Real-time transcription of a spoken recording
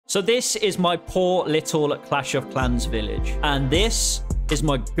So this is my poor little Clash of Clans village. And this is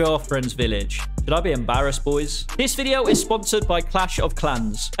my girlfriend's village. Should I be embarrassed, boys? This video is sponsored by Clash of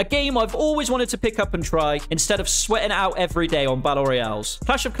Clans, a game I've always wanted to pick up and try instead of sweating it out every day on Battle Royales.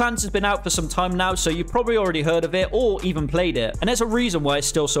 Clash of Clans has been out for some time now, so you've probably already heard of it or even played it. And there's a reason why it's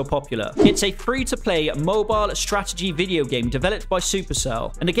still so popular. It's a free-to-play mobile strategy video game developed by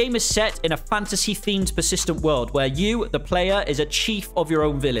Supercell. And the game is set in a fantasy-themed persistent world where you, the player, is a chief of your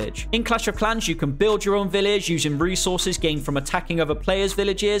own village. In Clash of Clans, you can build your own village using resources gained from attacking other players'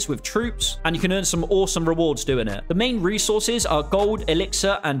 villages with troops, and you can earn some awesome rewards doing it. The main resources are gold,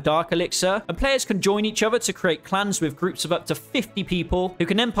 elixir, and dark elixir, and players can join each other to create clans with groups of up to 50 people who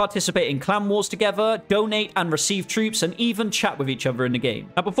can then participate in clan wars together, donate and receive troops, and even chat with each other in the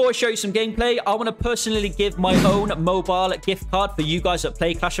game. Now, before I show you some gameplay, I want to personally give my own mobile gift card for you guys that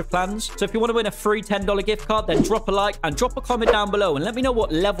play Clash of Clans. So if you want to win a free $10 gift card, then drop a like and drop a comment down below and let me know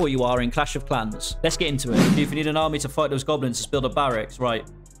what level you are in Clash of Clans. Let's get into it. If you need an army to fight those goblins, just build a barracks. Right.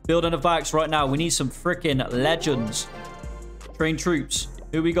 Building a barracks right now. We need some freaking legends. Train troops.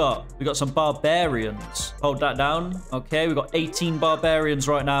 Who we got? We got some barbarians. Hold that down. Okay, we got 18 barbarians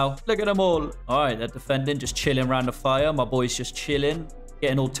right now. Look at them all. All right, they're defending, just chilling around the fire. My boy's just chilling,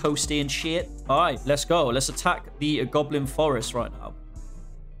 getting all toasty and shit. All right, let's go. Let's attack the goblin forest right now.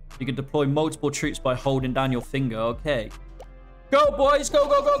 You can deploy multiple troops by holding down your finger. Okay. Go, boys. Go,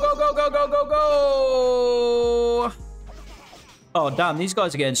 go, go, go, go, go, go, go, go. Oh, damn. These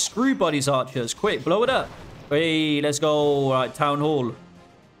guys are getting screwed by these archers. Quick, blow it up. Hey, let's go. All right, town hall.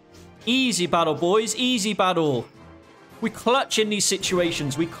 Easy battle, boys. Easy battle. We clutch in these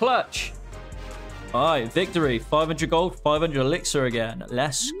situations. We clutch. All right, victory. 500 gold, 500 elixir again.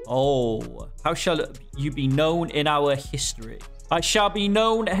 Let's go. How shall you be known in our history? I shall be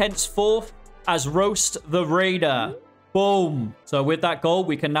known henceforth as Roast the Raider. Boom. So with that gold,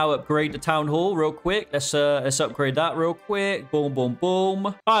 we can now upgrade the town hall real quick. Let's upgrade that real quick. Boom, boom, boom.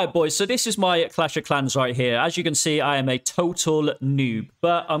 All right, boys. So this is my Clash of Clans right here. As you can see, I am a total noob,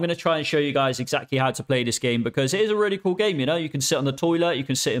 but I'm going to try and show you guys exactly how to play this game because it is a really cool game. You know, you can sit on the toilet, you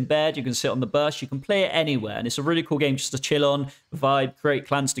can sit in bed, you can sit on the bus, you can play it anywhere. And it's a really cool game just to chill on, vibe, create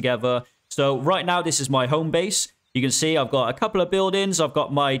clans together. So right now, this is my home base. You can see I've got a couple of buildings. I've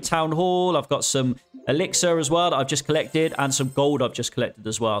got my town hall. I've got some elixir as well that I've just collected and some gold I've just collected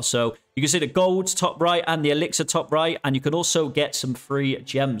as well. So you can see the gold's top right and the elixir top right. And you can also get some free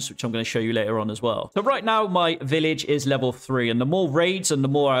gems, which I'm going to show you later on as well. So right now, my village is level 3. And the more raids and the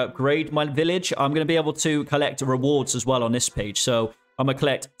more I upgrade my village, I'm going to be able to collect rewards as well on this page. So I'm going to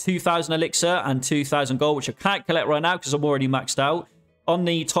collect 2,000 elixir and 2,000 gold, which I can't collect right now because I'm already maxed out. On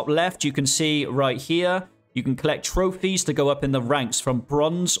the top left, you can see right here, you can collect trophies to go up in the ranks from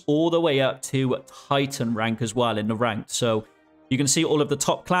bronze all the way up to Titan rank as well in the ranked. So you can see all of the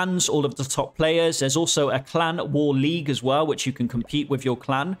top clans, all of the top players. There's also a clan war league as well, which you can compete with your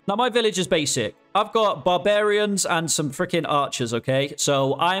clan. Now, my village is basic. I've got barbarians and some freaking archers, okay?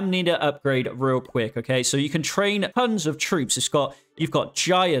 So I need to upgrade real quick, okay? So you can train tons of troops. You've got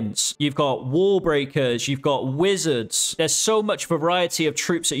giants, you've got wall breakers, you've got wizards. There's so much variety of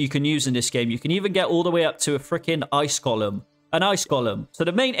troops that you can use in this game. You can even get all the way up to a freaking ice golem. An ice golem. So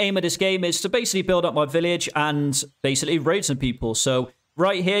the main aim of this game is to basically build up my village and basically raid some people. So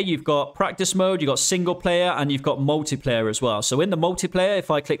right here, you've got practice mode, you've got single player, and you've got multiplayer as well. So in the multiplayer, if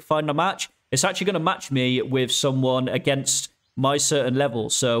I click find a match, it's actually going to match me with someone against my certain level.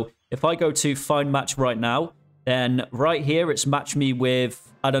 So if I go to find match right now, then right here, it's matched me with,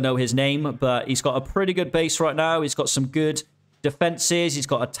 I don't know his name, but he's got a pretty good base right now. He's got some good defenses. He's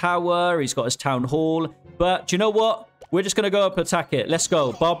got a tower. He's got his town hall. But do you know what? We're just going to go up and attack it. Let's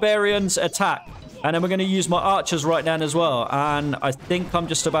go. Barbarians, attack. And then we're going to use my archers right now as well. And I think I'm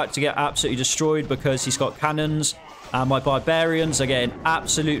just about to get absolutely destroyed because he's got cannons. And my barbarians are getting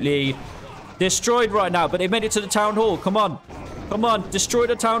absolutely destroyed right now. But they made it to the town hall. Come on. Come on. Destroy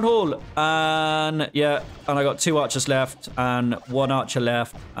the town hall. And yeah. And I got 2 archers left and 1 archer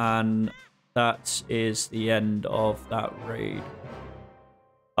left. And that is the end of that raid.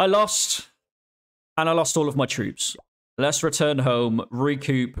 I lost. And I lost all of my troops. Let's return home,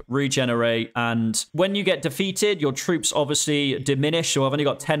 recoup, regenerate, and when you get defeated, your troops obviously diminish. So I've only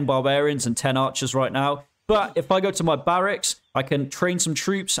got 10 barbarians and 10 archers right now. But if I go to my barracks, I can train some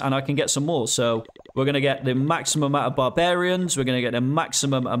troops and I can get some more. So we're going to get the maximum amount of barbarians. We're going to get the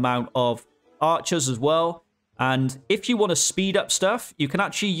maximum amount of archers as well. And if you want to speed up stuff, you can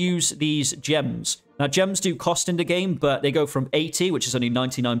actually use these gems. Now, gems do cost in the game, but they go from 80, which is only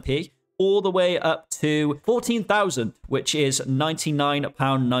 99p, all the way up to 14,000, which is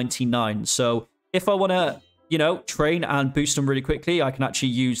 £99.99. So if I want to you know, train and boost them really quickly, I can actually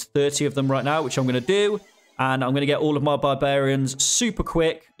use 30 of them right now, which I'm going to do. And I'm going to get all of my barbarians super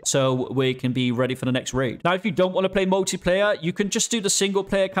quick so we can be ready for the next raid. Now, if you don't want to play multiplayer, you can just do the single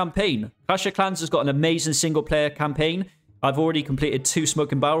player campaign. Clash of Clans has got an amazing single player campaign. I've already completed 2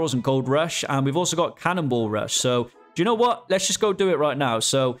 Smoking Barrels and Gold Rush, and we've also got Cannonball Rush. So, do you know what? Let's just go do it right now.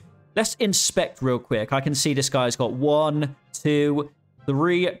 So, let's inspect real quick. I can see this guy's got 1, 2,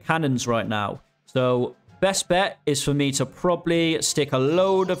 3 cannons right now. So, best bet is for me to probably stick a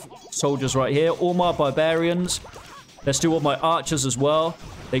load of soldiers right here. All my barbarians. Let's do all my archers as well.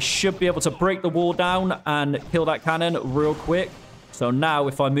 They should be able to break the wall down and kill that cannon real quick. So now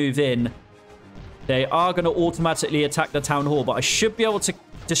if I move in, they are going to automatically attack the town hall. But I should be able to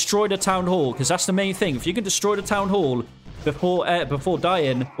destroy the town hall, because that's the main thing. If you can destroy the town hall before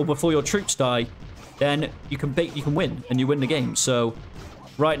dying, or before your troops die, then you can win, and you win the game. So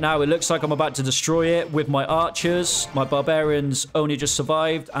right now, it looks like I'm about to destroy it with my archers. My barbarians only just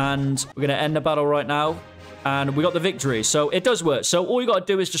survived, and we're going to end the battle right now. And we got the victory. So it does work. So all you got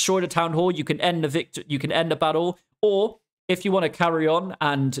to do is destroy the town hall. You can end the battle. Or if you want to carry on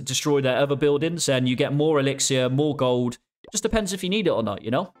and destroy their other buildings, then you get more elixir, more gold. It just depends if you need it or not, you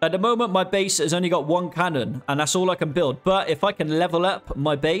know? At the moment, my base has only got 1 cannon, and that's all I can build. But if I can level up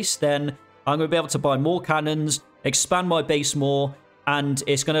my base, then I'm going to be able to buy more cannons, expand my base more, and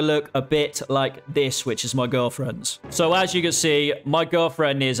it's going to look a bit like this, which is my girlfriend's. So as you can see, my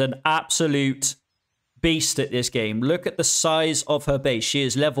girlfriend is an absolute beast at this game. Look at the size of her base. She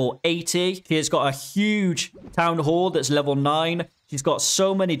is level 80. She has got a huge town hall that's level 9. She's got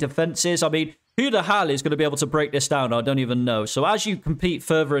so many defenses. I mean, who the hell is going to be able to break this down? I don't even know. So as you compete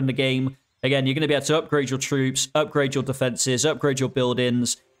further in the game, again, you're going to be able to upgrade your troops, upgrade your defenses, upgrade your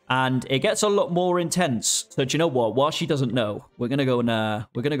buildings, and it gets a lot more intense. So do you know what? While she doesn't know, we're gonna go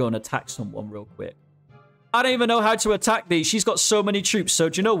and attack someone real quick. I don't even know how to attack these. She's got so many troops. So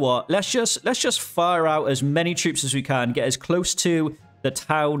do you know what? Let's just fire out as many troops as we can, get as close to the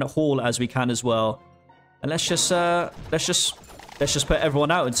town hall as we can as well, and let's just put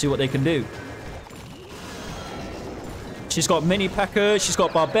everyone out and see what they can do. She's got mini P.E.K.K.A, she's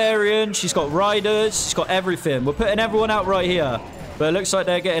got barbarians, she's got riders, she's got everything. We're putting everyone out right here. But it looks like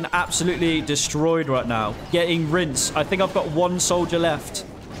they're getting absolutely destroyed right now. Getting rinsed. I think I've got 1 soldier left.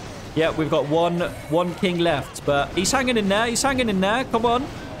 Yeah, we've got one king left. But he's hanging in there. He's hanging in there. Come on.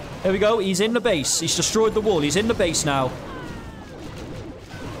 There we go. He's in the base. He's destroyed the wall. He's in the base now.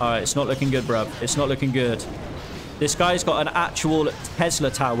 Alright, it's not looking good, bruv. It's not looking good. This guy's got an actual Tesla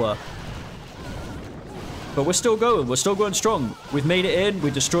tower. But we're still going. We're still going strong. We've made it in.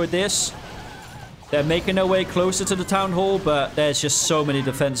 We destroyed this. They're making their way closer to the town hall, but there's just so many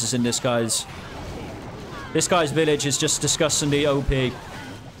defenses in this guy's. This guy's village is just disgustingly OP.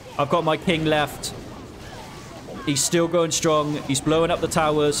 I've got my king left. He's still going strong. He's blowing up the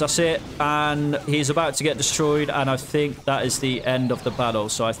towers. That's it. And he's about to get destroyed. And I think that is the end of the battle.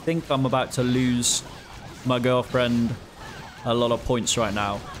 So I think I'm about to lose my girlfriend a lot of points right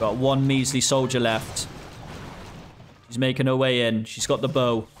now. Got 1 measly soldier left. She's making her way in. She's got the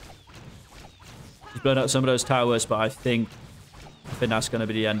bow. She's blown up some of those towers, but I think that's going to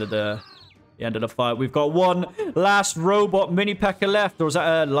be the end of the fight. We've got 1 last robot mini P.E.K.K.A left, or is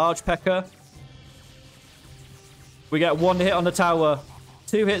that a large P.E.K.K.A? We get 1 hit on the tower,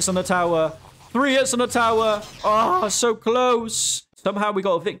 2 hits on the tower, 3 hits on the tower. Oh, so close. Somehow we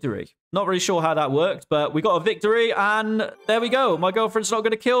got a victory. Not really sure how that worked, but we got a victory, and there we go. My girlfriend's not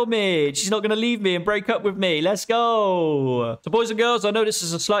going to kill me. She's not going to leave me and break up with me. Let's go. So, boys and girls, I know this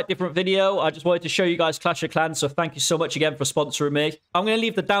is a slight different video. I just wanted to show you guys Clash of Clans, so thank you so much again for sponsoring me. I'm going to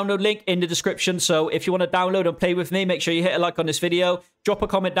leave the download link in the description, so if you want to download and play with me, make sure you hit a like on this video. Drop a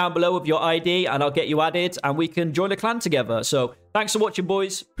comment down below with your ID, and I'll get you added, and we can join a clan together. So, thanks for watching,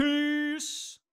 boys. Peace.